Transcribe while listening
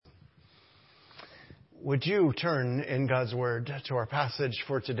Would you turn in God's Word to our passage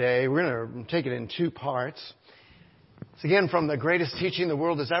for today? We're going to take it in two parts. It's again from the greatest teaching the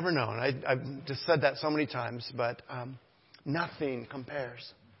world has ever known. I've just said that so many times, but nothing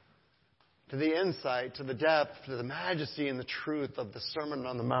compares to the insight, to the depth, to the majesty and the truth of the Sermon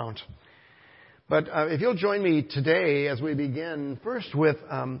on the Mount. But if you'll join me today as we begin first with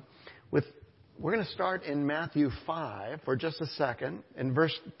we're going to start in Matthew 5 for just a second, in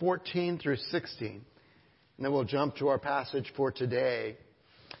verse 14 through 16. And then we'll jump to our passage for today.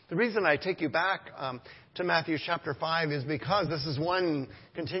 The reason I take you back to Matthew chapter 5 is because this is one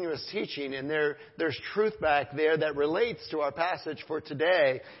continuous teaching, and there's truth back there that relates to our passage for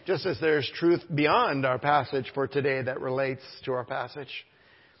today, just as there's truth beyond our passage for today that relates to our passage.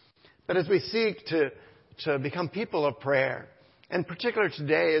 But as we seek to become people of prayer, and particularly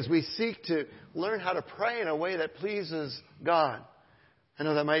today as we seek to learn how to pray in a way that pleases God. I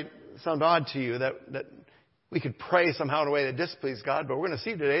know that might sound odd to you, that we could pray somehow in a way that displeases God, but we're going to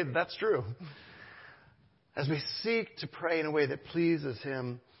see today that that's true. As we seek to pray in a way that pleases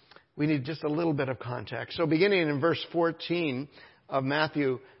Him, we need just a little bit of context. So beginning in verse 14 of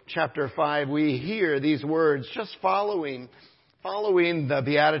Matthew chapter 5, we hear these words just following the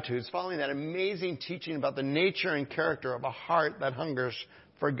Beatitudes, following that amazing teaching about the nature and character of a heart that hungers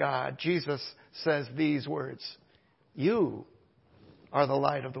for God. Jesus says these words, "You are the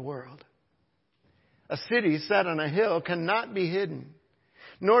light of the world. A city set on a hill cannot be hidden,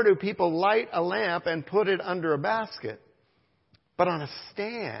 nor do people light a lamp and put it under a basket, but on a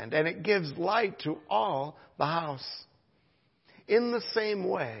stand, and it gives light to all the house. In the same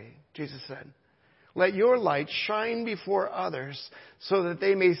way," Jesus said, "let your light shine before others so that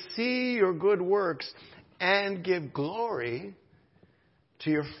they may see your good works and give glory to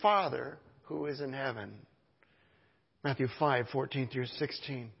your Father who is in heaven." Matthew 5, 14 through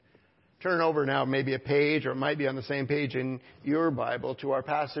 16. Turn over now maybe a page, or it might be on the same page in your Bible, to our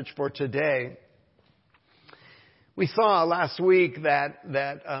passage for today. We saw last week that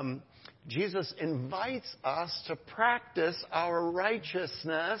Jesus invites us to practice our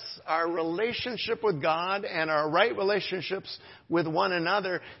righteousness, our relationship with God, and our right relationships with one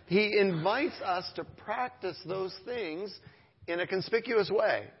another. He invites us to practice those things in a conspicuous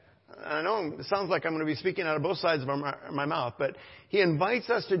way. I know it sounds like I'm going to be speaking out of both sides of my mouth, but He invites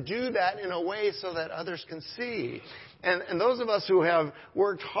us to do that in a way so that others can see. And those of us who have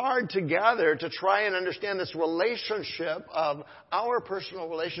worked hard together to try and understand this relationship of our personal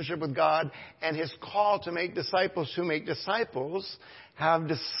relationship with God and His call to make disciples who make disciples have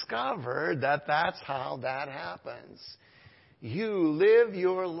discovered that that's how that happens. You live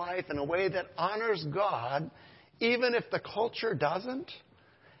your life in a way that honors God, even if the culture doesn't.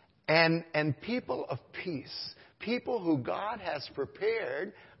 And people of peace, people who God has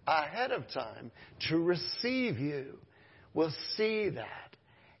prepared ahead of time to receive you, will see that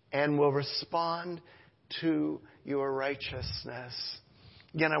and will respond to your righteousness.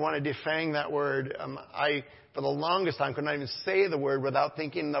 Again, I want to defang that word. I, for the longest time, could not even say the word without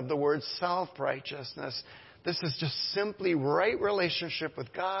thinking of the word self-righteousness. This is just simply right relationship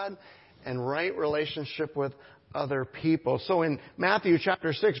with God and right relationship with other people. So in Matthew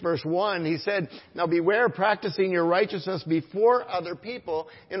chapter 6 verse 1, He said, "Now beware practicing your righteousness before other people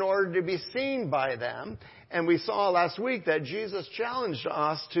in order to be seen by them." And we saw last week that Jesus challenged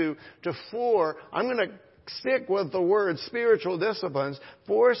us to I'm going to stick with the word spiritual disciplines,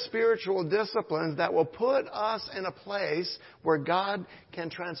 4 spiritual disciplines that will put us in a place where God can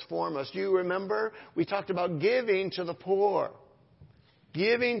transform us. Do you remember? We talked about giving to the poor.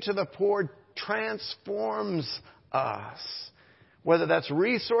 Giving to the poor transforms us. Whether that's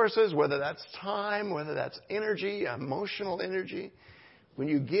resources, whether that's time, whether that's energy, emotional energy. When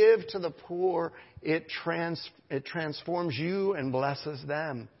you give to the poor, it transforms you and blesses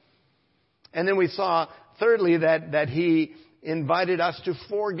them. And then we saw, thirdly, that He invited us to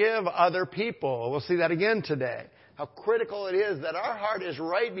forgive other people. We'll see that again today. How critical it is that our heart is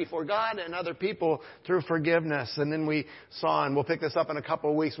right before God and other people through forgiveness. And then we saw, and we'll pick this up in a couple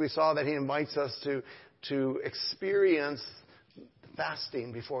of weeks, we saw that He invites us to experience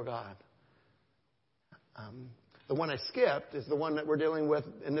fasting before God. The one I skipped is the one that we're dealing with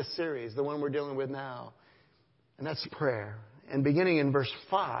in this series, the one we're dealing with now. And that's prayer. And beginning in verse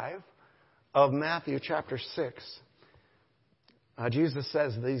 5 of Matthew chapter 6, Jesus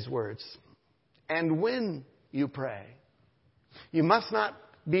says these words, "And when you pray, you must not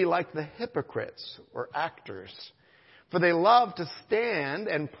be like the hypocrites or actors, for they love to stand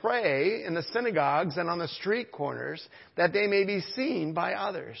and pray in the synagogues and on the street corners, that they may be seen by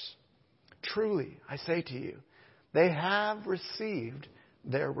others. Truly, I say to you, they have received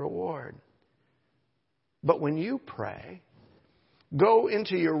their reward. But when you pray, go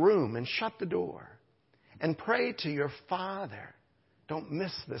into your room and shut the door and pray to your Father. Don't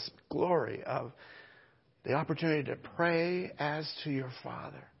miss this glory of the opportunity to pray as to your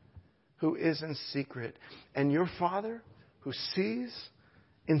Father who is in secret. And your Father who sees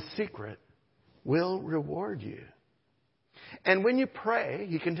in secret will reward you. And when you pray,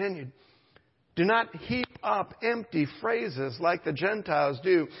 he continued, do not heap up empty phrases like the Gentiles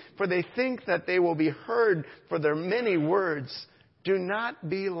do, for they think that they will be heard for their many words. Do not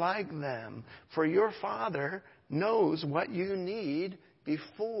be like them, for your Father knows what you need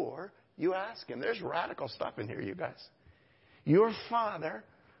before you ask him. There's radical stuff in here, you guys. Your Father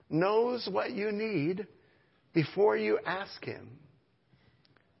knows what you need before you ask him.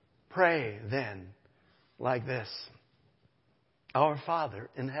 Pray then like this. Our Father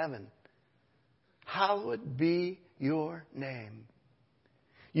in heaven, hallowed be your name.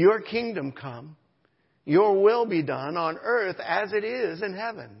 Your kingdom come. Your will be done on earth as it is in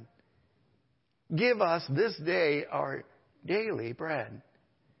heaven. Give us this day our daily bread.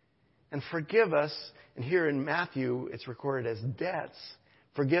 And forgive us, and here in Matthew it's recorded as debts.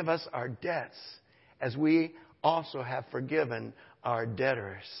 Forgive us our debts as we also have forgiven our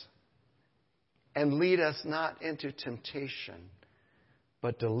debtors. And lead us not into temptation,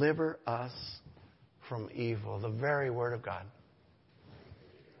 but deliver us from evil. The very word of God.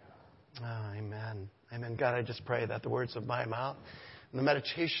 Oh, amen. Amen. God, I just pray that the words of my mouth and the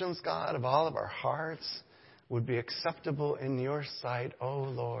meditations, God, of all of our hearts would be acceptable in your sight, O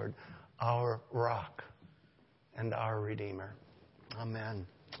Lord, our rock and our Redeemer. Amen.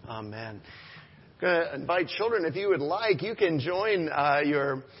 Amen. I'm going to invite children, if you would like, you can join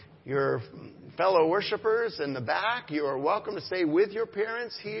your fellow worshipers in the back. You are welcome to stay with your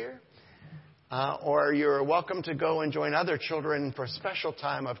parents here. Or you're welcome to go and join other children for a special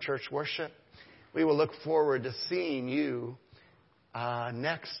time of church worship. We will look forward to seeing you at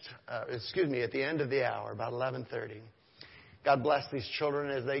the end of the hour, about 11:30. God bless these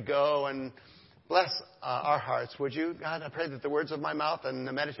children as they go, and bless our hearts, would you? God, I pray that the words of my mouth and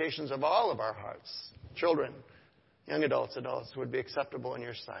the meditations of all of our hearts, children, young adults, would be acceptable in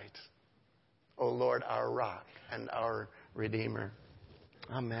your sight. O Lord, our rock and our Redeemer.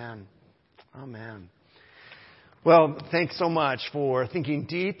 Amen. Amen. Well, thanks so much for thinking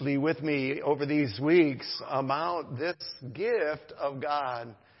deeply with me over these weeks about this gift of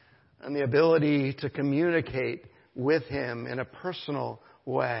God and the ability to communicate with him in a personal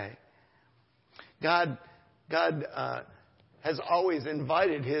way. God has always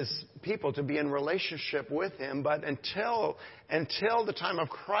invited his people to be in relationship with him, but until the time of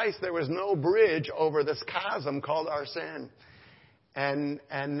Christ, there was no bridge over this chasm called our sin. And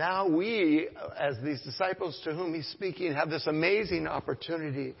now we, as these disciples to whom he's speaking, have this amazing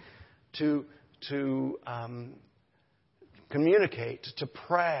opportunity to communicate, to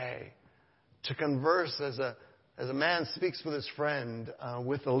pray, to converse as a man speaks with his friend,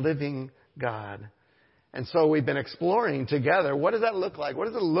 with the living God. And so we've been exploring together, what does that look like? What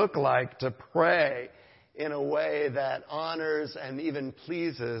does it look like to pray in a way that honors and even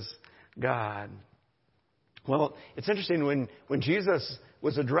pleases God? Well, it's interesting when Jesus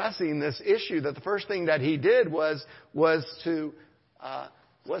was addressing this issue, that the first thing that he did was to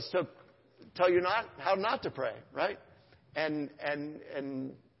tell you how not to pray, right? And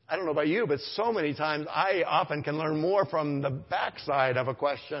I don't know about you, but so many times I often can learn more from the backside of a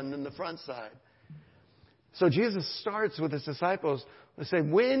question than the front side. So Jesus starts with his disciples to say,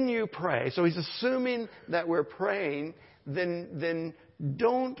 when you pray, so he's assuming that we're praying, then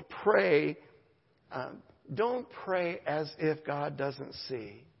don't pray. Don't pray as if God doesn't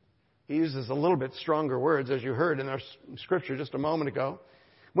see. He uses a little bit stronger words, as you heard in our scripture just a moment ago.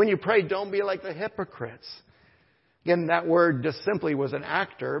 When you pray, don't be like the hypocrites. Again, that word just simply was an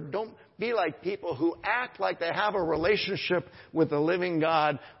actor. Don't be like people who act like they have a relationship with the living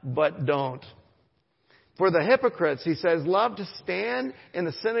God, but don't. For the hypocrites, he says, love to stand in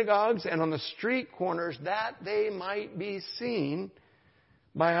the synagogues and on the street corners that they might be seen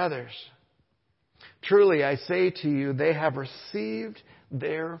by others. Truly, I say to you, they have received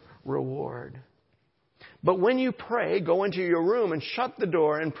their reward. But when you pray, go into your room and shut the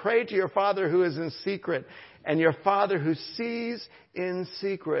door and pray to your Father who is in secret. And your Father who sees in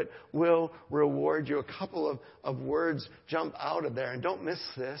secret will reward you. A couple of words jump out of there. And don't miss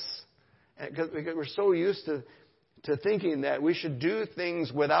this. Because we're so used to thinking that we should do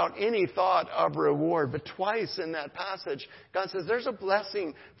things without any thought of reward. But twice in that passage, God says there's a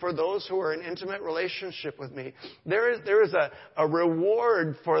blessing for those who are in intimate relationship with me. There is a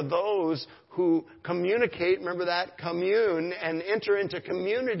reward for those who communicate, remember that, commune, and enter into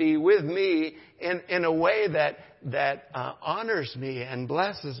community with me in a way that honors me and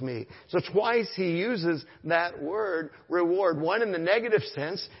blesses me. So twice he uses that word reward. One in the negative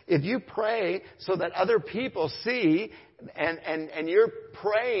sense, if you pray so that other people see and you're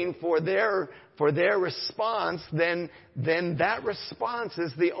praying for their response, then that response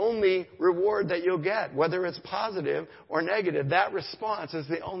is the only reward that you'll get. Whether it's positive or negative, that response is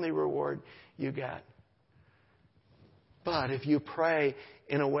the only reward you get. But if you pray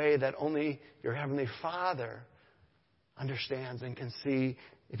in a way that only your Heavenly Father understands and can see,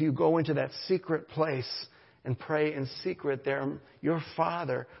 if you go into that secret place and pray in secret, there, your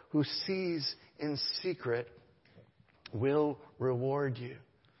Father who sees in secret will reward you.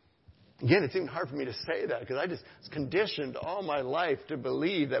 Again, it's even hard for me to say that because I just was conditioned all my life to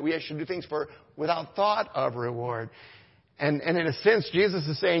believe that we should do things without thought of reward. And in a sense, Jesus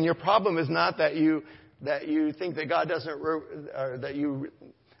is saying your problem is not that you think that God doesn't, or that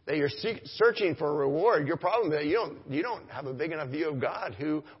you're searching for a reward. Your problem is that you don't have a big enough view of God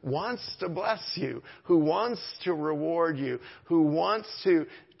who wants to bless you, who wants to reward you, who wants to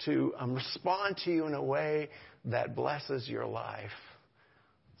respond to you in a way that blesses your life.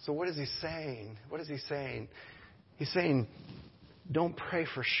 So what is he saying? What is he saying? He's saying, don't pray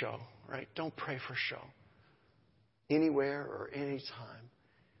for show, right? Don't pray for show. Anywhere or anytime.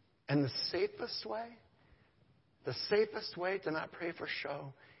 And the safest way to not pray for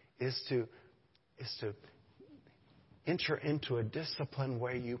show is to enter into a discipline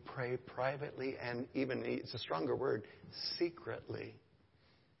where you pray privately and even, it's a stronger word, secretly.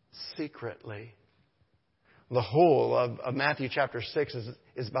 Secretly. The whole of Matthew chapter 6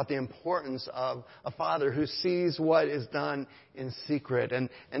 is about the importance of a father who sees what is done in secret. And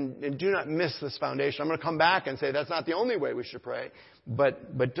do not miss this foundation. I'm going to come back and say that's not the only way we should pray,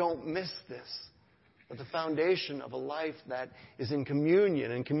 but don't miss this. But the foundation of a life that is in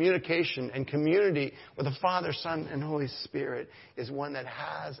communion and communication and community with the Father, Son, and Holy Spirit is one that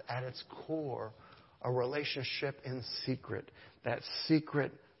has at its core a relationship in secret, that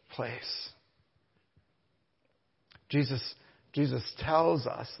secret place. Jesus tells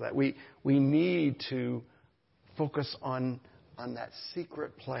us that we need to focus on that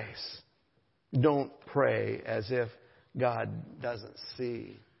secret place. Don't pray as if God doesn't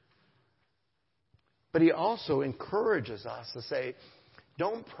see. But he also encourages us to say,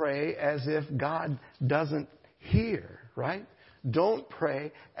 don't pray as if God doesn't hear, right? Don't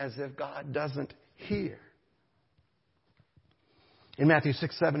pray as if God doesn't hear. In Matthew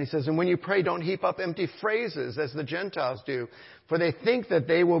 6:7, he says, and when you pray, don't heap up empty phrases as the Gentiles do, for they think that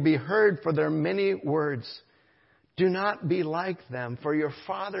they will be heard for their many words. Do not be like them, for your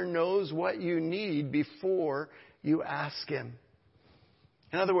Father knows what you need before you ask Him.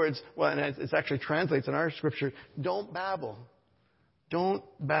 In other words, well, and it actually translates in our scripture, don't babble. Don't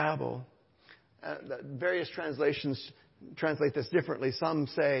babble. Various translations translate this differently. Some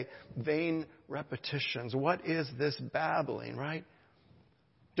say vain repetitions. What is this babbling, right?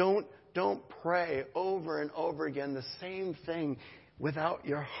 Don't pray over and over again the same thing without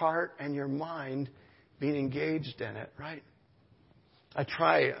your heart and your mind being engaged in it, right? I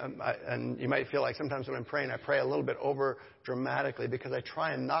try, and you might feel like sometimes when I'm praying, I pray a little bit over dramatically because I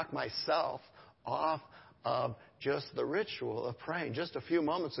try and knock myself off of just the ritual of praying. Just a few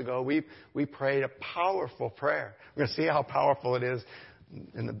moments ago, we prayed a powerful prayer. We're going to see how powerful it is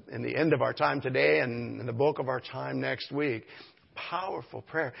in the end of our time today and in the bulk of our time next week. Powerful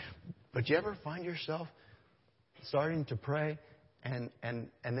prayer. But you ever find yourself starting to pray and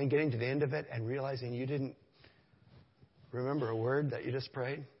then getting to the end of it and realizing you didn't remember a word that you just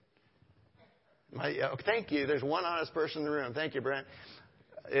prayed? Thank you. There's one honest person in the room. Thank you, Brent.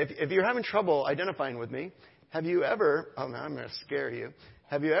 If you're having trouble identifying with me, have you ever, oh no, I'm going to scare you.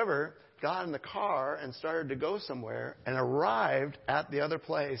 Have you ever got in the car and started to go somewhere and arrived at the other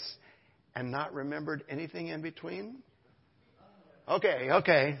place and not remembered anything in between?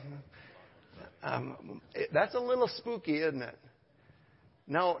 Okay. That's a little spooky, isn't it?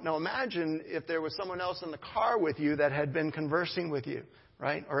 Now imagine if there was someone else in the car with you that had been conversing with you,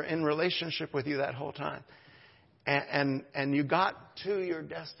 right? Or in relationship with you that whole time. And you got to your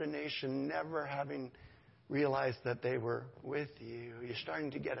destination never having realized that they were with you. You're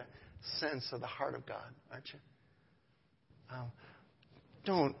starting to get a sense of the heart of God, aren't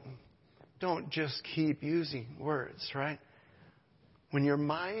you? Don't just keep using words, right? When your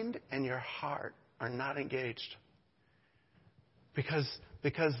mind and your heart are not engaged, because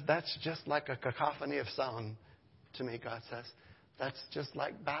that's just like a cacophony of sound to me, God says. That's just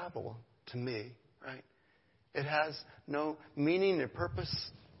like babble to me, right? It has no meaning or purpose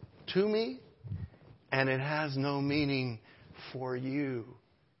to me, and it has no meaning for you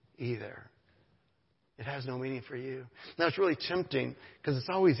either. It has no meaning for you. Now, it's really tempting because it's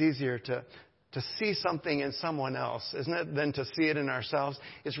always easier to see something in someone else, isn't it, than to see it in ourselves.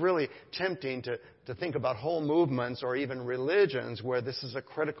 It's really tempting to think about whole movements or even religions where this is a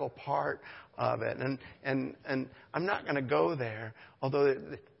critical part of it. And I'm not going to go there, although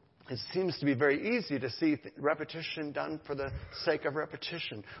it seems to be very easy to see repetition done for the sake of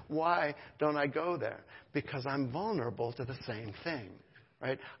repetition. Why don't I go there? Because I'm vulnerable to the same thing,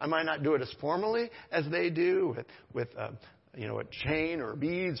 right? I might not do it as formally as they do with a chain or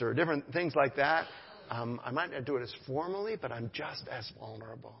beads or different things like that. I might not do it as formally, but I'm just as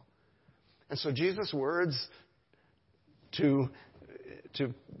vulnerable. And so Jesus' words to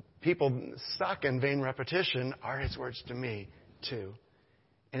people stuck in vain repetition are his words to me too.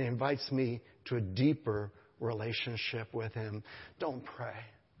 And he invites me to a deeper relationship with him. Don't pray.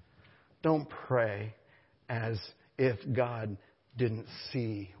 Don't pray as if God didn't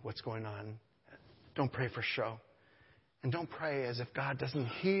see what's going on. Don't pray for show. And don't pray as if God doesn't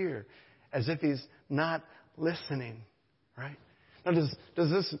hear, as if he's not listening, right? Now, does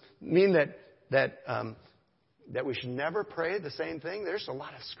this mean that we should never pray the same thing? There's a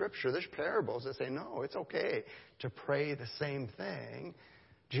lot of scripture. There's parables that say, no, it's okay to pray the same thing.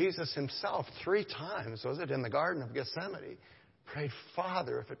 Jesus himself 3 times, was it, in the Garden of Gethsemane, prayed,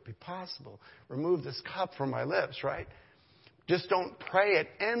 Father, if it be possible, remove this cup from my lips, right? Just don't pray it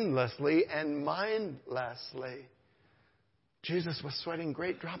endlessly and mindlessly. Jesus was sweating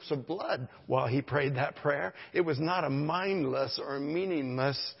great drops of blood while he prayed that prayer. It was not a mindless or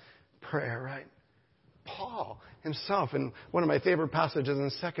meaningless prayer, right? Paul himself, in one of my favorite passages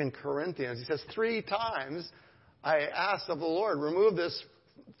in 2 Corinthians, he says, 3 times I asked of the Lord, remove this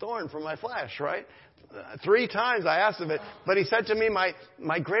thorn from my flesh, right? 3 times I asked of it, but he said to me,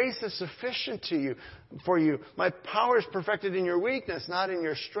 my grace is sufficient for you. My power is perfected in your weakness, not in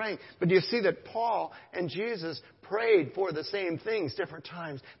your strength. But do you see that Paul and Jesus prayed for the same things different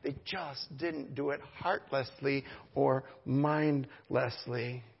times? They just didn't do it heartlessly or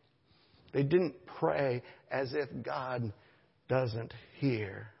mindlessly. They didn't pray as if God doesn't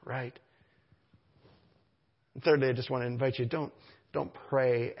hear, right? And thirdly, I just want to invite you, don't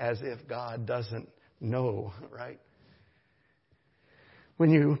pray as if God doesn't know, right? When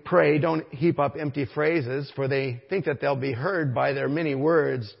you pray, don't heap up empty phrases, for they think that they'll be heard by their many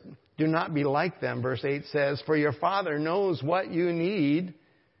words. Do not be like them, verse 8 says, for your Father knows what you need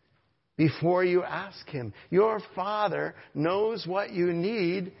before you ask him. Your Father knows what you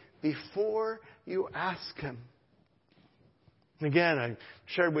need before you ask him. Again, I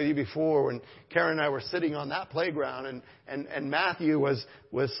shared with you before when Karen and I were sitting on that playground and Matthew was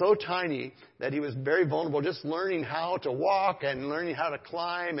so tiny that he was very vulnerable, just learning how to walk and learning how to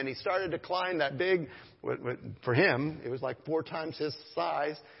climb. And he started to climb that big, for him, it was like 4 times his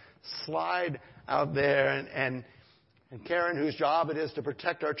size, slide out there. And Karen, whose job it is to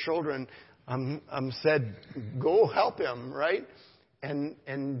protect our children, said, go help him, right?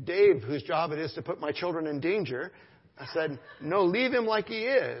 And Dave, whose job it is to put my children in danger, I said, no, leave him like he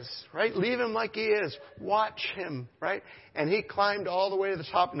is, right? Leave him like he is. Watch him, right? And he climbed all the way to the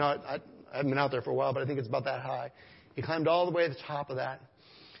top. No, I haven't been out there for a while, but I think it's about that high. He climbed all the way to the top of that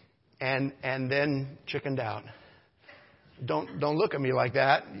and then chickened out. Don't look at me like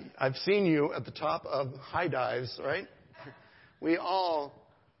that. I've seen you at the top of high dives, right? We all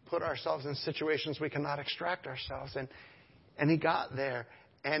put ourselves in situations we cannot extract ourselves. And he got there.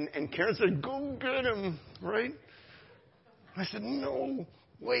 And Karen said, go get him, right? I said, no,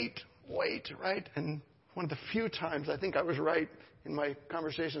 wait, right? And one of the few times, I think I was right in my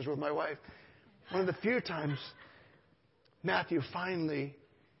conversations with my wife, one of the few times Matthew finally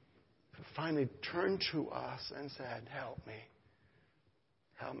turned to us and said, help me,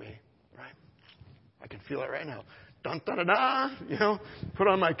 right? I can feel it right now. Dun, dun, dun, dun, put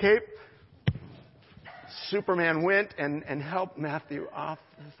on my cape. Superman went and helped Matthew off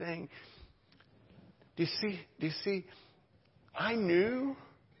the thing. Do you see? I knew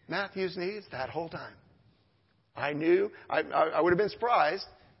Matthew's needs that whole time. I knew. I would have been surprised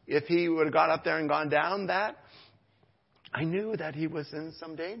if he would have got up there and gone down that. I knew that he was in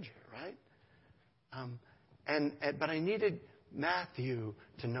some danger, right? But I needed Matthew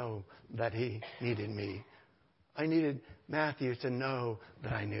to know that he needed me. I needed Matthew to know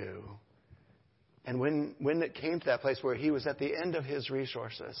that I knew. And when it came to that place where he was at the end of his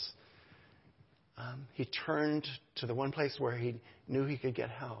resources, he turned to the one place where he knew he could get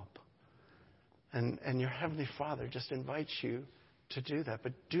help. And your Heavenly Father just invites you to do that.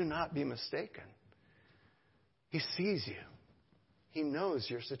 But do not be mistaken. He sees you. He knows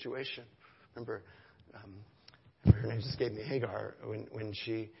your situation. Remember, her name just gave me Hagar when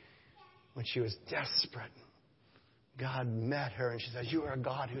she was desperate. God met her and she said, "You are a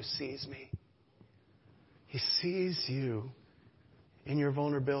God who sees me." He sees you in your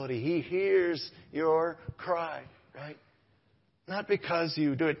vulnerability. He hears your cry, right? Not because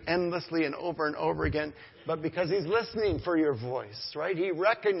you do it endlessly and over again, but because He's listening for your voice, right? He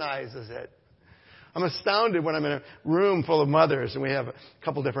recognizes it. I'm astounded when I'm in a room full of mothers, and we have a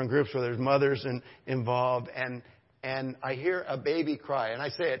couple different groups where there's mothers involved, and I hear a baby cry. And I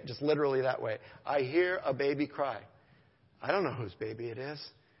say it just literally that way. I hear a baby cry. I don't know whose baby it is.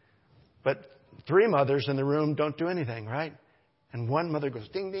 But 3 mothers in the room don't do anything, right? And one mother goes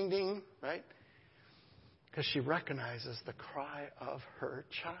ding, ding, ding, right? Because she recognizes the cry of her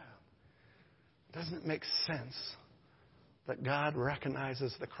child. Doesn't it make sense that God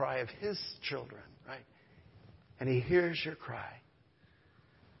recognizes the cry of His children, right? And He hears your cry.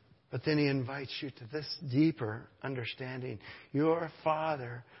 But then He invites you to this deeper understanding. Your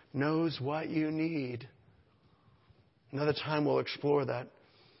Father knows what you need. Another time we'll explore that.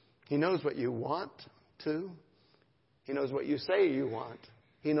 He knows what you want to. He knows what you say you want.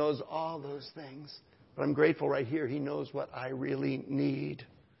 He knows all those things. But I'm grateful right here. He knows what I really need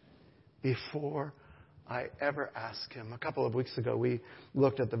before I ever ask Him. A couple of weeks ago, we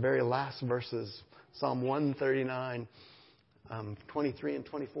looked at the very last verses. Psalm 139, 23 and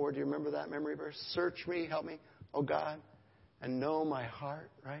 24. Do you remember that memory verse? Search me, help me, O God, and know my heart,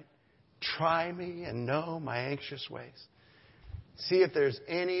 right? Try me and know my anxious ways. See if there's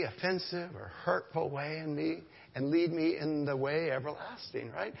any offensive or hurtful way in me, and lead me in the way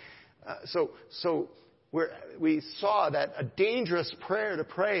everlasting, right? So we saw that a dangerous prayer to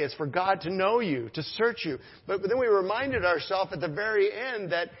pray is for God to know you, to search you. But then we reminded ourselves at the very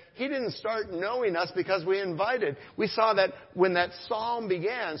end that He didn't start knowing us because we invited. We saw that when that psalm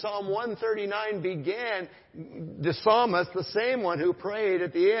began, Psalm 139 began, the psalmist, the same one who prayed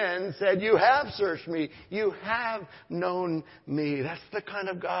at the end, said, "You have searched me. You have known me." That's the kind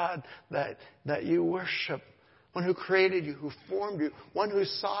of God that you worship. One who created you, who formed you, one who's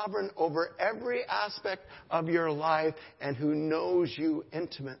sovereign over every aspect of your life and who knows you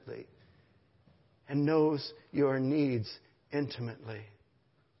intimately and knows your needs intimately.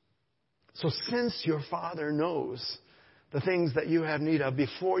 So since your Father knows the things that you have need of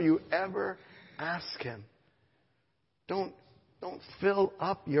before you ever ask Him, don't fill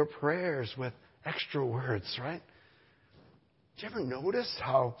up your prayers with extra words, right? Did you ever notice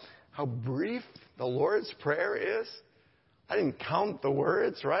how brief the Lord's Prayer is? I didn't count the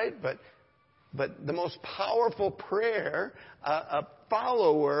words, right? But the most powerful prayer a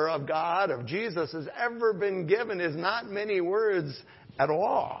follower of God, of Jesus, has ever been given is not many words at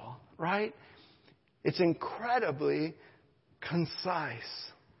all, right? It's incredibly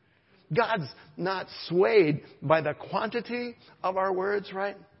concise. God's not swayed by the quantity of our words,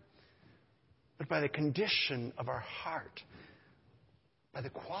 right? But by the condition of our heart. By the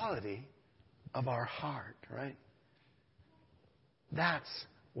quality of our heart, right? That's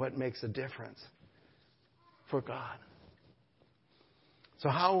what makes a difference for God. So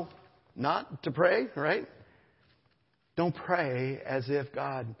how not to pray, right? Don't pray as if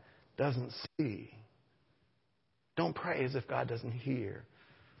God doesn't see. Don't pray as if God doesn't hear.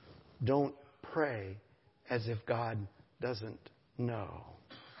 Don't pray as if God doesn't know.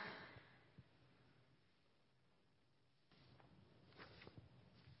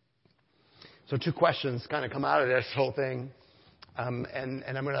 So 2 questions kind of come out of this whole thing, and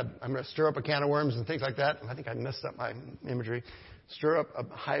I'm gonna stir up a can of worms and things like that. I think I messed up my imagery. Stir up a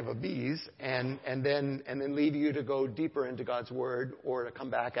hive of bees, and then leave you to go deeper into God's Word or to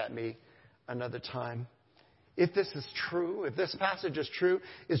come back at me another time. If this is true, if this passage is true,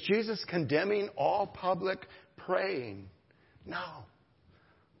 is Jesus condemning all public praying? No.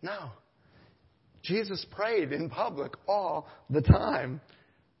 Jesus prayed in public all the time.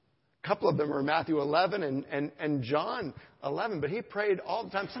 A couple of them are Matthew 11 and John 11, but He prayed all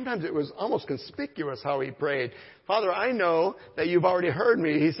the time. Sometimes it was almost conspicuous how He prayed. Father, I know that you've already heard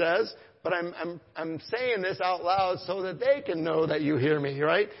me, He says, but I'm saying this out loud so that they can know that you hear me,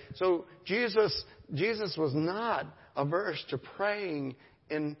 right? So Jesus was not averse to praying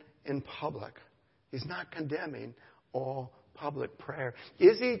in public. He's not condemning all public prayer.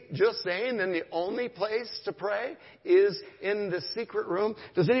 Is He just saying then the only place to pray is in the secret room?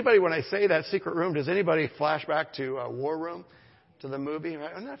 Does anybody, when I say that secret room, does anybody flash back to War Room, to the movie?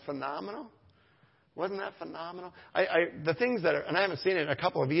 Right? Wasn't that phenomenal? Wasn't that phenomenal? The things that are, and I haven't seen it in a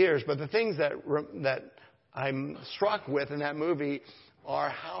couple of years, but the things that I'm struck with in that movie are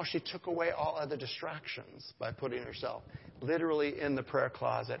how she took away all other distractions by putting herself literally in the prayer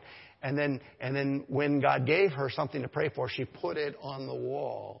closet. And then when God gave her something to pray for, she put it on the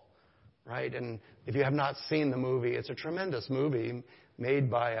wall, right? And if you have not seen the movie, it's a tremendous movie made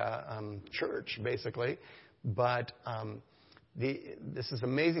by a church, basically. But this is an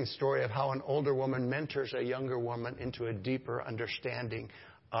amazing story of how an older woman mentors a younger woman into a deeper understanding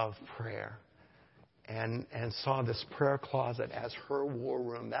of prayer. And saw this prayer closet as her war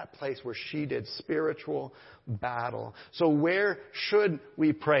room, that place where she did spiritual battle. So where should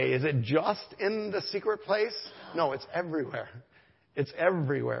we pray? Is it just in the secret place? No, it's everywhere. It's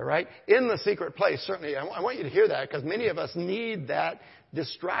everywhere, right? In the secret place, certainly. I want you to hear that because many of us need that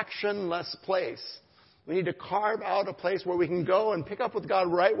distractionless place. We need to carve out a place where we can go and pick up with God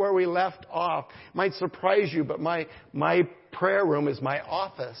right where we left off. It might surprise you, but my prayer room is my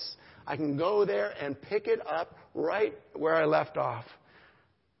office. I can go there and pick it up right where I left off.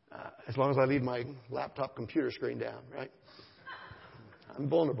 As long as I leave my laptop computer screen down, right? I'm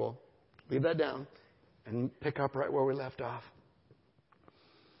vulnerable. Leave that down and pick up right where we left off.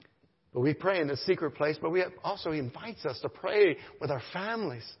 But we pray in the secret place, but we also invites us to pray with our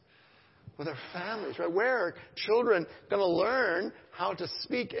families. With our families, right? Where are children going to learn how to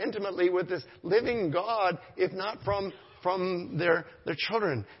speak intimately with this living God, if not from their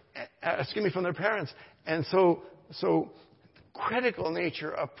children? From their parents. And so critical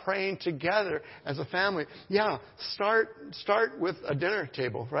nature of praying together as a family. Yeah, start with a dinner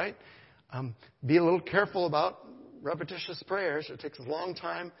table, right? Be a little careful about repetitious prayers. It takes a long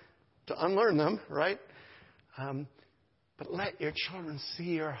time to unlearn them, right? But let your children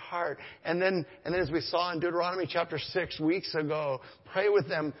see your heart. And then as we saw in Deuteronomy chapter 6 weeks ago, pray with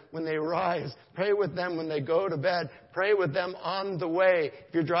them when they rise. Pray with them when they go to bed. Pray with them on the way.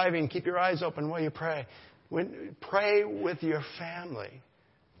 If you're driving, keep your eyes open while you pray. Pray with your family.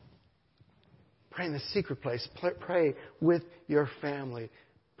 Pray in the secret place. Pray with your family.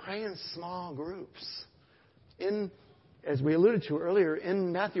 Pray in small groups. As we alluded to earlier,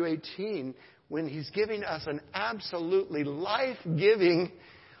 in Matthew 18, when he's giving us an absolutely life-giving,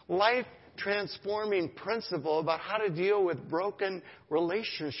 life-transforming principle about how to deal with broken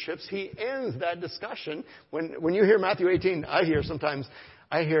relationships, he ends that discussion. When you hear Matthew 18, I hear,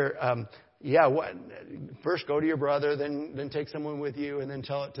 first go to your brother, then take someone with you, and then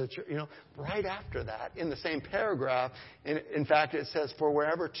tell it to the church. Right after that, in the same paragraph, in fact, it says, for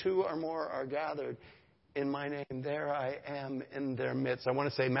wherever two or more are gathered, in my name, there I am in their midst. I want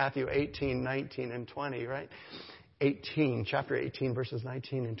to say Matthew 18, 19, and 20, right? Chapter 18, verses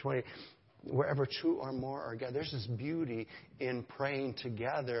 19 and 20. Wherever two or more are gathered. There's this beauty in praying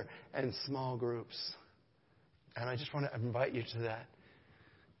together in small groups. And I just want to invite you to that.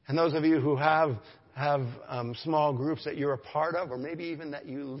 And those of you who have small groups that you're a part of, or maybe even that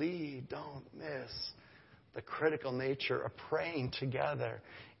you lead, don't miss the critical nature of praying together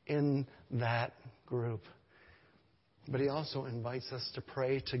in that group. But he also invites us to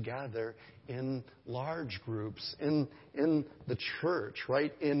pray together in large groups, in the church,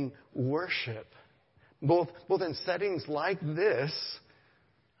 right? In worship. Both in settings like this,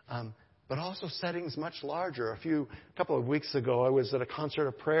 but also settings much larger. A couple of weeks ago, I was at a concert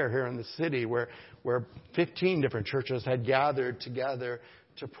of prayer here in the city where 15 different churches had gathered together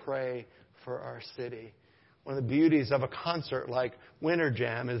to pray for our city. One of the beauties of a concert like Winter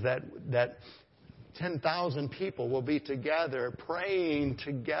Jam is that 10,000 people will be together, praying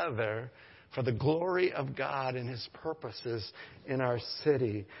together for the glory of God and His purposes in our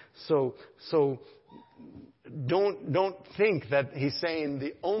city. So don't think that he's saying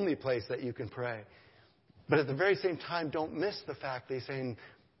the only place that you can pray. But at the very same time, don't miss the fact that he's saying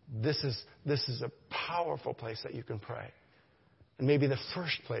this is a powerful place that you can pray. And maybe the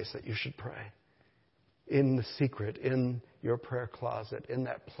first place that you should pray. In the secret, in your prayer closet, in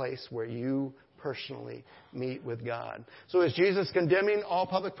that place where you personally meet with God. So is Jesus condemning all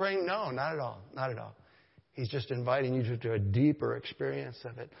public praying? No, not at all. Not at all. He's just inviting you to a deeper experience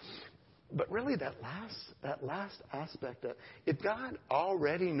of it. But really that last aspect of, if God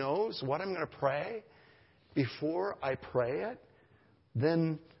already knows what I'm going to pray before I pray it,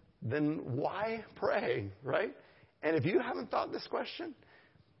 then why pray, right? And if you haven't thought this question,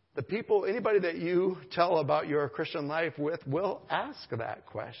 anybody that you tell about your Christian life with will ask that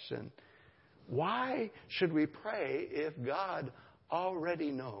question. Why should we pray if God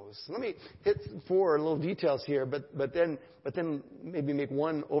already knows? Let me hit 4 little details here, but then maybe make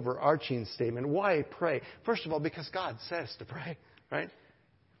one overarching statement. Why pray? First of all, because God says to pray, right?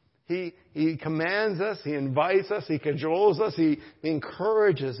 He commands us. He invites us. He cajoles us. He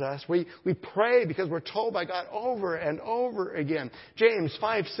encourages us. We pray because we're told by God over and over again. James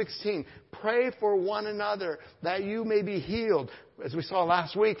 5:16, pray for one another that you may be healed. As we saw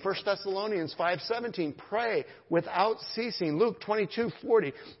last week, 1 Thessalonians 5:17, pray without ceasing. Luke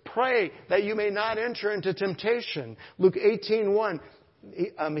 22:40, pray that you may not enter into temptation. Luke 18:1,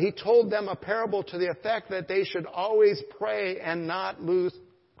 he told them a parable to the effect that they should always pray and not lose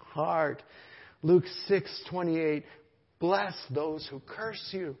heart. Luke 6:28, bless those who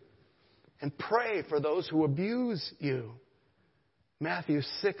curse you and pray for those who abuse you. Matthew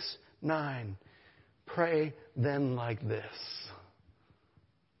 6:9, pray then like this.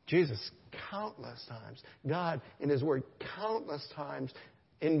 Jesus, countless times, God in His Word, countless times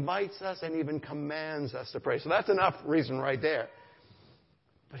invites us and even commands us to pray. So that's enough reason right there.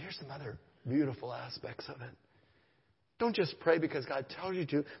 But here's some other beautiful aspects of it. Don't just pray because God tells you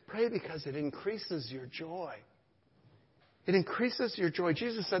to. Pray because it increases your joy. It increases your joy.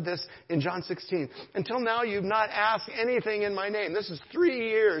 Jesus said this in John 16. Until now, you've not asked anything in my name. This is 3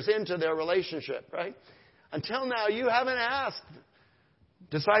 years into their relationship, right? Until now, you haven't asked.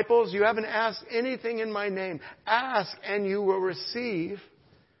 Disciples, you haven't asked anything in my name. Ask and you will receive,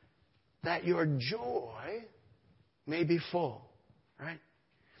 that your joy may be full, right?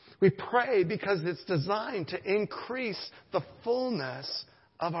 We pray because it's designed to increase the fullness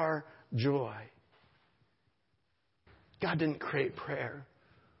of our joy. God didn't create prayer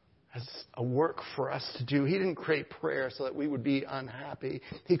as a work for us to do. He didn't create prayer so that we would be unhappy.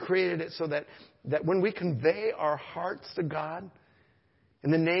 He created it so that when we convey our hearts to God,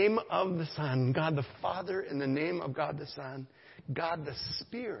 in the name of the Son, God the Father, in the name of God the Son, God the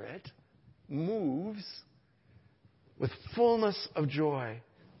Spirit moves with fullness of joy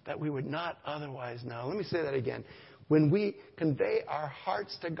that we would not otherwise know. Let me say that again. When we convey our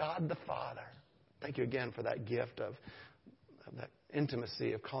hearts to God the Father, thank you again for that gift of that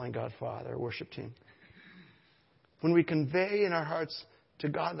intimacy of calling God Father, worship team. When we convey in our hearts to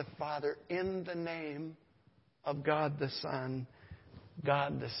God the Father in the name of God the Son,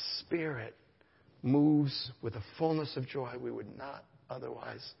 God the Spirit moves with a fullness of joy we would not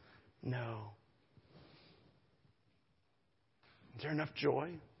otherwise know. Is there enough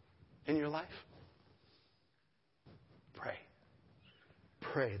joy in your life? Pray.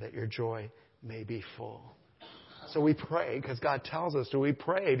 Pray that your joy may be full. So we pray because God tells us to. We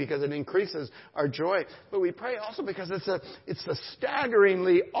pray because it increases our joy. But we pray also because it's a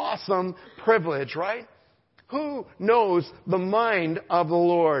staggeringly awesome privilege, right? Who knows the mind of the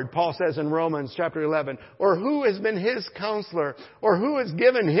Lord, Paul says in Romans chapter 11, or who has been His counselor, or who has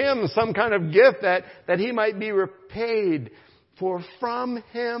given Him some kind of gift that He might be repaid? For from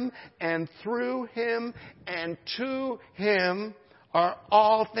Him and through Him and to Him are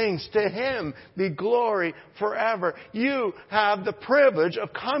all things. To Him be glory forever. You have the privilege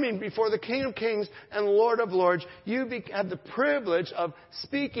of coming before the King of Kings and Lord of Lords. You have the privilege of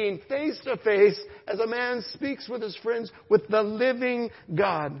speaking face to face as a man speaks with his friends with the living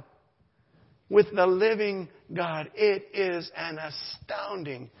God. With the living God. It is an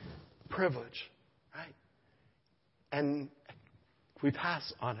astounding privilege, right? And we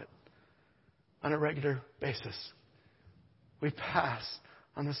pass on it on a regular basis. We pass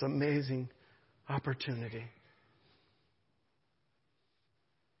on this amazing opportunity.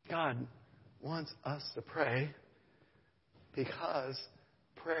 God wants us to pray because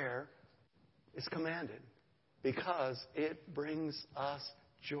prayer is commanded. Because it brings us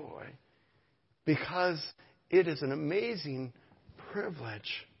joy. Because it is an amazing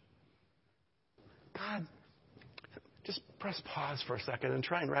privilege. God, just press pause for a second and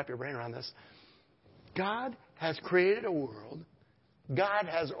try and wrap your brain around this. God has created a world. God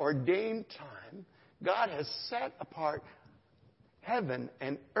has ordained time. God has set apart heaven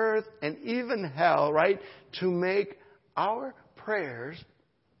and earth and even hell, right, to make our prayers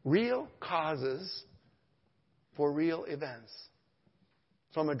real causes for real events.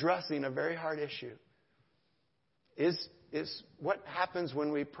 So I'm addressing a very hard issue. Is what happens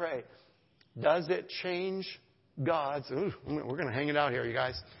when we pray? Does it change God's... Ooh, we're going to hang it out here, you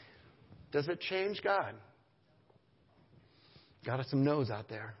guys. Does it change God? Got some no's out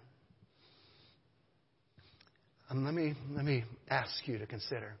there. Let me ask you to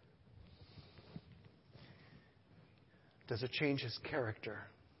consider. Does it change His character?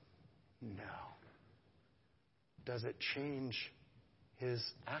 No. Does it change His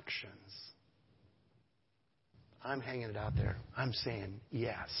actions? I'm hanging it out there. I'm saying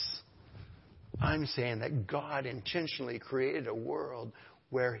yes. I'm saying that God intentionally created a world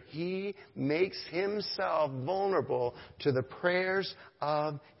where he makes himself vulnerable to the prayers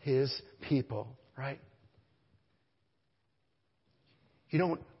of his people, right? You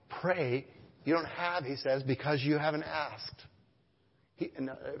don't pray, you don't have, he says, because you haven't asked.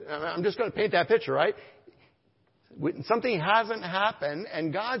 I'm just going to paint that picture, right? Something hasn't happened,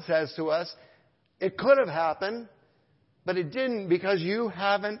 and God says to us, it could have happened, but it didn't because you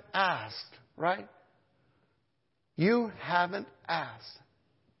haven't asked, right? You haven't asked.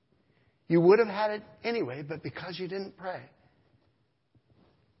 You would have had it anyway, but because you didn't pray,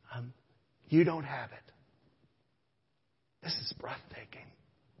 you don't have it. This is breathtaking.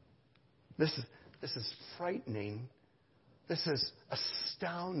 This is frightening. This is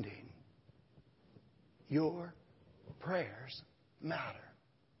astounding. Your prayers matter.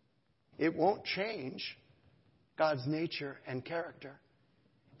 It won't change God's nature and character.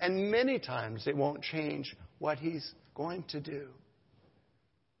 And many times it won't change what He's going to do.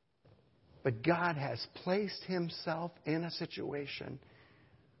 But God has placed Himself in a situation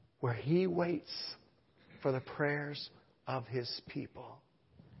where He waits for the prayers of His people.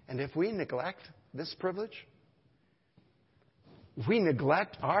 And if we neglect this privilege, if we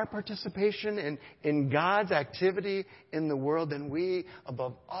neglect our participation in God's activity in the world, then we,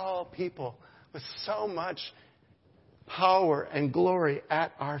 above all people, with so much power and glory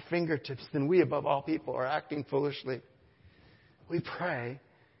at our fingertips, then we, above all people, are acting foolishly. We pray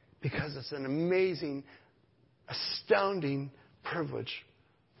because it's an amazing, astounding privilege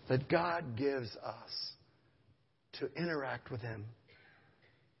that God gives us to interact with Him.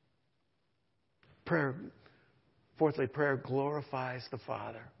 Prayer, fourthly, prayer glorifies the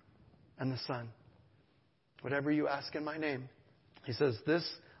Father and the Son. Whatever you ask in my name, He says, this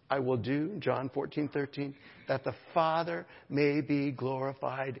I will do, John 14:13, that the Father may be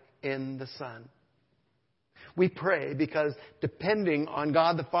glorified in the Son. We pray because depending on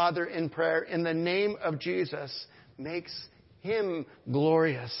God the Father in prayer in the name of Jesus makes Him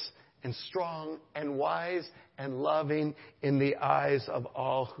glorious and strong and wise and loving in the eyes of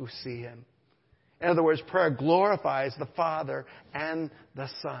all who see Him. In other words, prayer glorifies the Father and the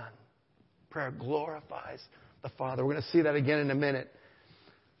Son. Prayer glorifies the Father. We're going to see that again in a minute.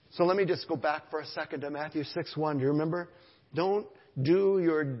 So let me just go back for a second to Matthew 6:1. Do you remember? Don't do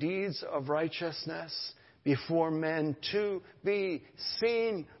your deeds of righteousness before men to be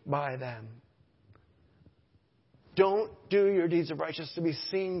seen by them. Don't do your deeds of righteousness to be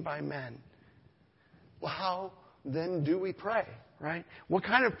seen by men. Well, how then do we pray, right? What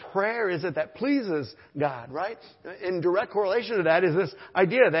kind of prayer is it that pleases God, right? In direct correlation to that is this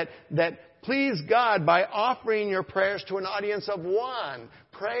idea that please God by offering your prayers to an audience of one.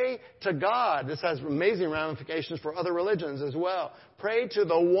 Pray to God. This has amazing ramifications for other religions as well. Pray to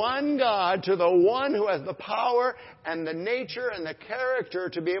the one God, to the one who has the power and the nature and the character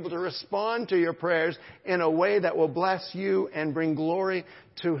to be able to respond to your prayers in a way that will bless you and bring glory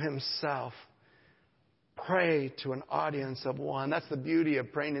to Himself. Pray to an audience of one. That's the beauty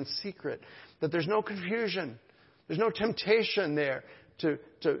of praying in secret. That there's no confusion. There's no temptation there to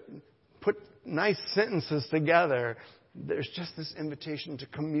put nice sentences together. There's just this invitation to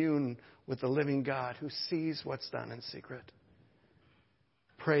commune with the living God who sees what's done in secret.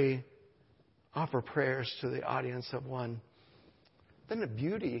 Pray, offer prayers to the audience of one. Then the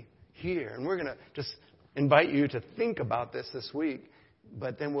beauty here, and we're going to just invite you to think about this week,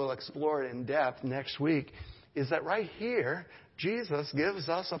 but then we'll explore it in depth next week, is that right here, Jesus gives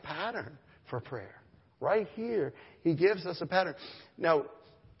us a pattern for prayer. Right here, He gives us a pattern. Now,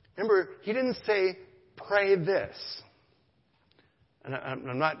 remember, He didn't say, pray this. And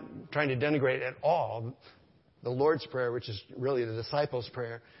I'm not trying to denigrate at all the Lord's Prayer, which is really the disciples'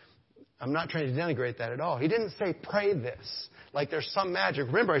 prayer. I'm not trying to denigrate that at all. He didn't say, pray this. Like there's some magic.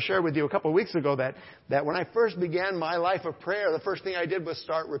 Remember, I shared with you a couple of weeks ago that when I first began my life of prayer, the first thing I did was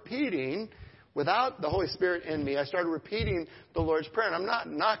start repeating, without the Holy Spirit in me, I started repeating the Lord's Prayer. And I'm not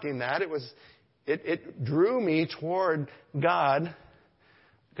knocking that. It drew me toward God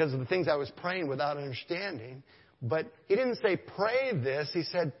because of the things I was praying without understanding. But He didn't say pray this. He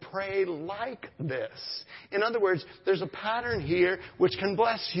said pray like this. In other words, there's a pattern here which can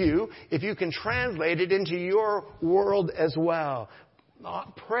bless you if you can translate it into your world as well.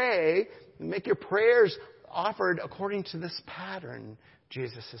 Pray, make your prayers offered according to this pattern,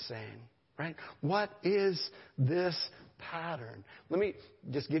 Jesus is saying. Right? What is this pattern? Let me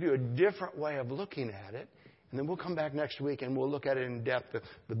just give you a different way of looking at it. And then we'll come back next week and we'll look at it in depth,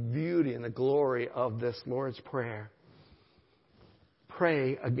 the beauty and the glory of this Lord's Prayer.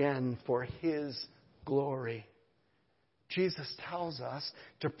 Pray again for His glory. Jesus tells us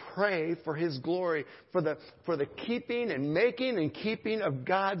to pray for His glory, for the keeping and making and keeping of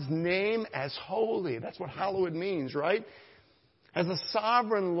God's name as holy. That's what hallowed means, right? As a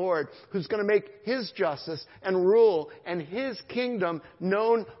sovereign Lord who's going to make His justice and rule and His kingdom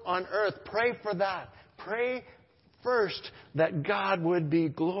known on earth. Pray for that. Pray first that God would be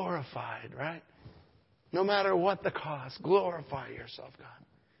glorified, right? No matter what the cost, glorify yourself, God.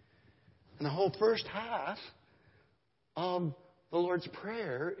 And the whole first half of the Lord's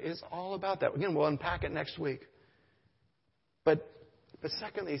Prayer is all about that. Again, we'll unpack it next week. But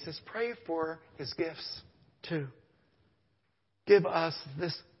secondly, He says, pray for His gifts too. Give us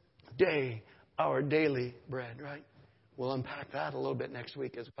this day our daily bread, right? We'll unpack that a little bit next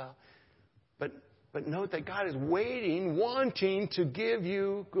week as well. But note that God is waiting, wanting to give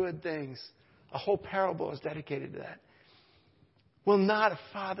you good things. A whole parable is dedicated to that. Will not a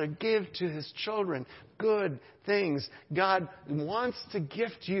father give to his children good things? God wants to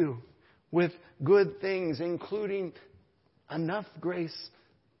gift you with good things, including enough grace,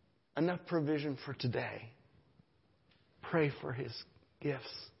 enough provision for today. Pray for His gifts.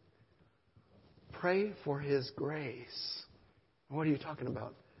 Pray for His grace. What are you talking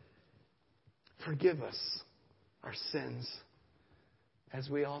about? Forgive us our sins, as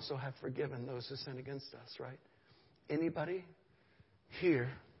we also have forgiven those who sin against us, right? Anybody here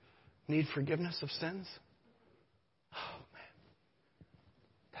need forgiveness of sins? Oh,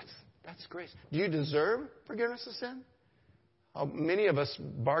 man. That's grace. Do you deserve forgiveness of sin? Oh, many of us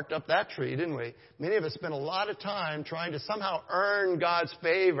barked up that tree, didn't we? Many of us spent a lot of time trying to somehow earn God's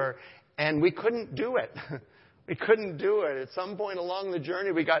favor, and we couldn't do it. We couldn't do it. At some point along the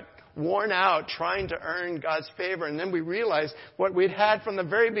journey, we got worn out trying to earn God's favor. And then we realized what we'd had from the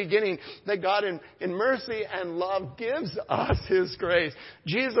very beginning, that God in mercy and love gives us His grace.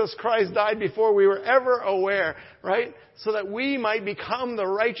 Jesus Christ died before we were ever aware, right? So that we might become the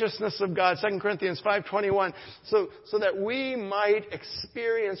righteousness of God. 2 Corinthians 5:21. So that we might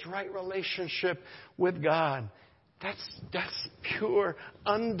experience right relationship with God. That's pure,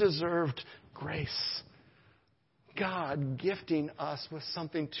 undeserved grace. God gifting us with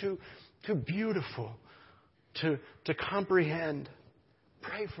something too beautiful to comprehend.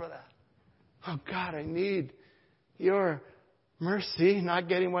 Pray for that. Oh God, I need your mercy, not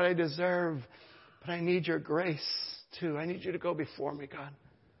getting what I deserve, but I need your grace too. I need you to go before me, God.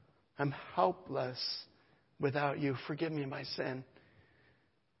 I'm helpless without you. Forgive me my sin.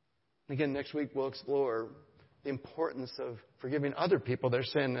 Again, next week we'll explore the importance of forgiving other people their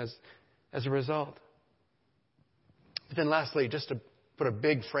sin as a result. But then lastly, just to put a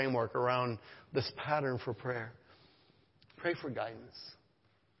big framework around this pattern for prayer, pray for guidance.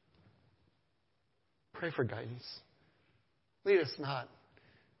 Pray for guidance. Lead us not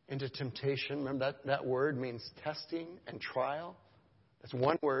into temptation. Remember that word means testing and trial. That's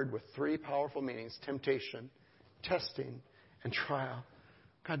one word with three powerful meanings: temptation, testing, and trial.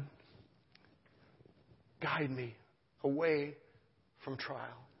 God, guide me away from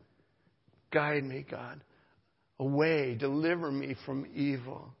trial. Guide me, God, away. Deliver me from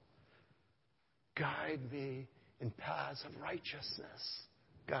evil. Guide me in paths of righteousness,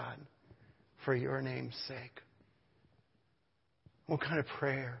 God, for your name's sake. What kind of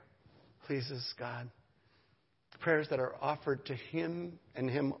prayer pleases God? Prayers that are offered to Him and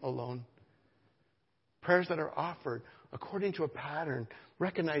Him alone. Prayers that are offered according to a pattern,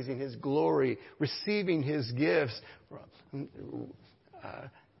 recognizing His glory, receiving His gifts,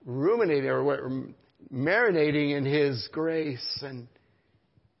 ruminating or marinating in His grace, and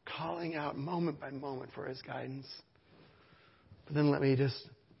calling out moment by moment for His guidance. But then let me just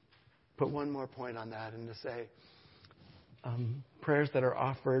put one more point on that and to say, prayers that are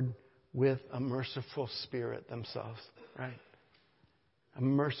offered with a merciful spirit themselves, right? A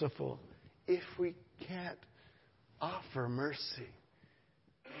merciful. If we can't offer mercy,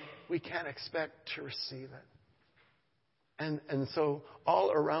 we can't expect to receive it. And so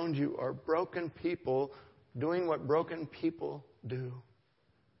all around you are broken people doing what broken people do.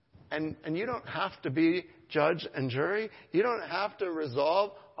 And you don't have to be judge and jury. You don't have to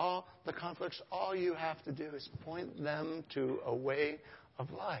resolve all the conflicts. All you have to do is point them to a way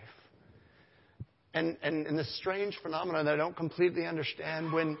of life. And this strange phenomenon that I don't completely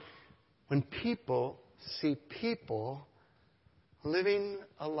understand, when people see people living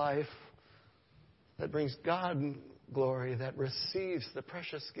a life that brings God glory, that receives the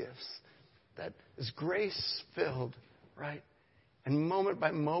precious gifts, that is grace-filled, right? And moment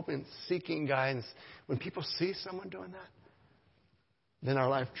by moment seeking guidance. When people see someone doing that, then our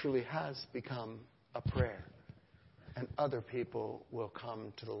life truly has become a prayer. And other people will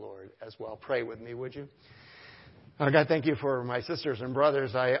come to the Lord as well. Pray with me, would you? Oh, God, thank you for my sisters and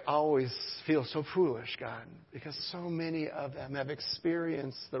brothers. I always feel so foolish, God, because so many of them have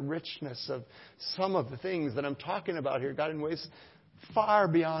experienced the richness of some of the things that I'm talking about here, God, in ways far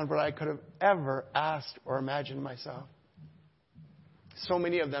beyond what I could have ever asked or imagined myself. So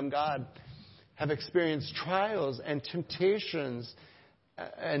many of them, God, have experienced trials and temptations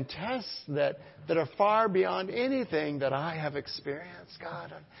and tests that are far beyond anything that I have experienced,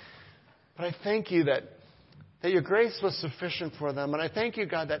 God. But I thank you that your grace was sufficient for them. And I thank you,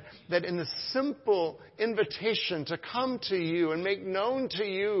 God, that in the simple invitation to come to you and make known to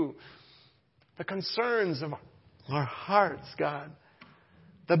you the concerns of our hearts, God,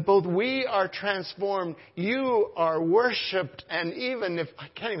 that both we are transformed, you are worshipped, and even if I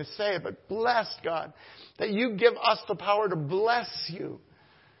can't even say it, but blessed, God, that you give us the power to bless you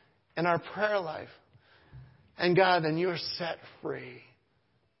in our prayer life. And God, then you're set free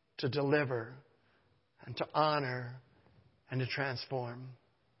to deliver and to honor and to transform.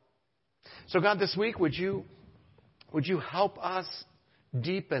 So God, this week, would you help us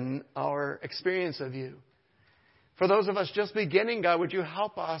deepen our experience of you? For those of us just beginning, God, would you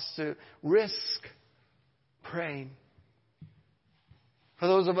help us to risk praying? For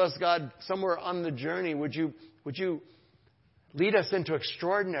those of us, God, somewhere on the journey, would you lead us into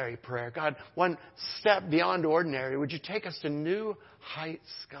extraordinary prayer? God, one step beyond ordinary. Would you take us to new heights,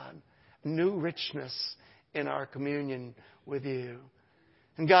 God? New richness in our communion with you.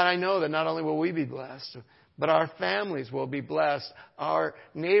 And God, I know that not only will we be blessed, but our families will be blessed. Our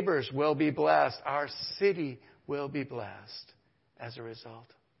neighbors will be blessed. Our city will be blessed as a result.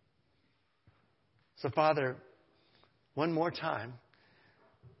 So, Father, one more time,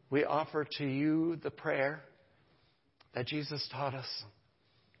 we offer to you the prayer that Jesus taught us,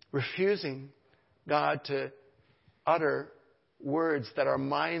 refusing, God, to utter words that our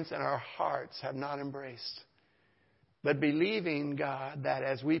minds and our hearts have not embraced, but believing, God, that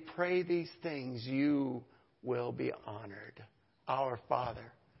as we pray these things, you will be honored. Our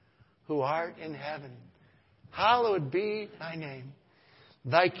Father, who art in heaven, hallowed be thy name.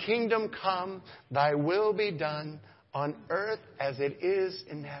 Thy kingdom come, thy will be done on earth as it is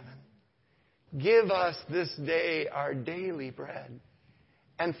in heaven. Give us this day our daily bread,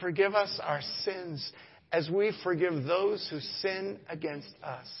 and forgive us our sins as we forgive those who sin against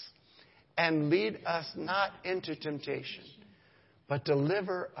us. And lead us not into temptation, but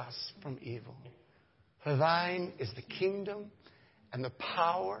deliver us from evil. For thine is the kingdom and the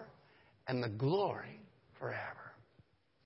power and the glory forever.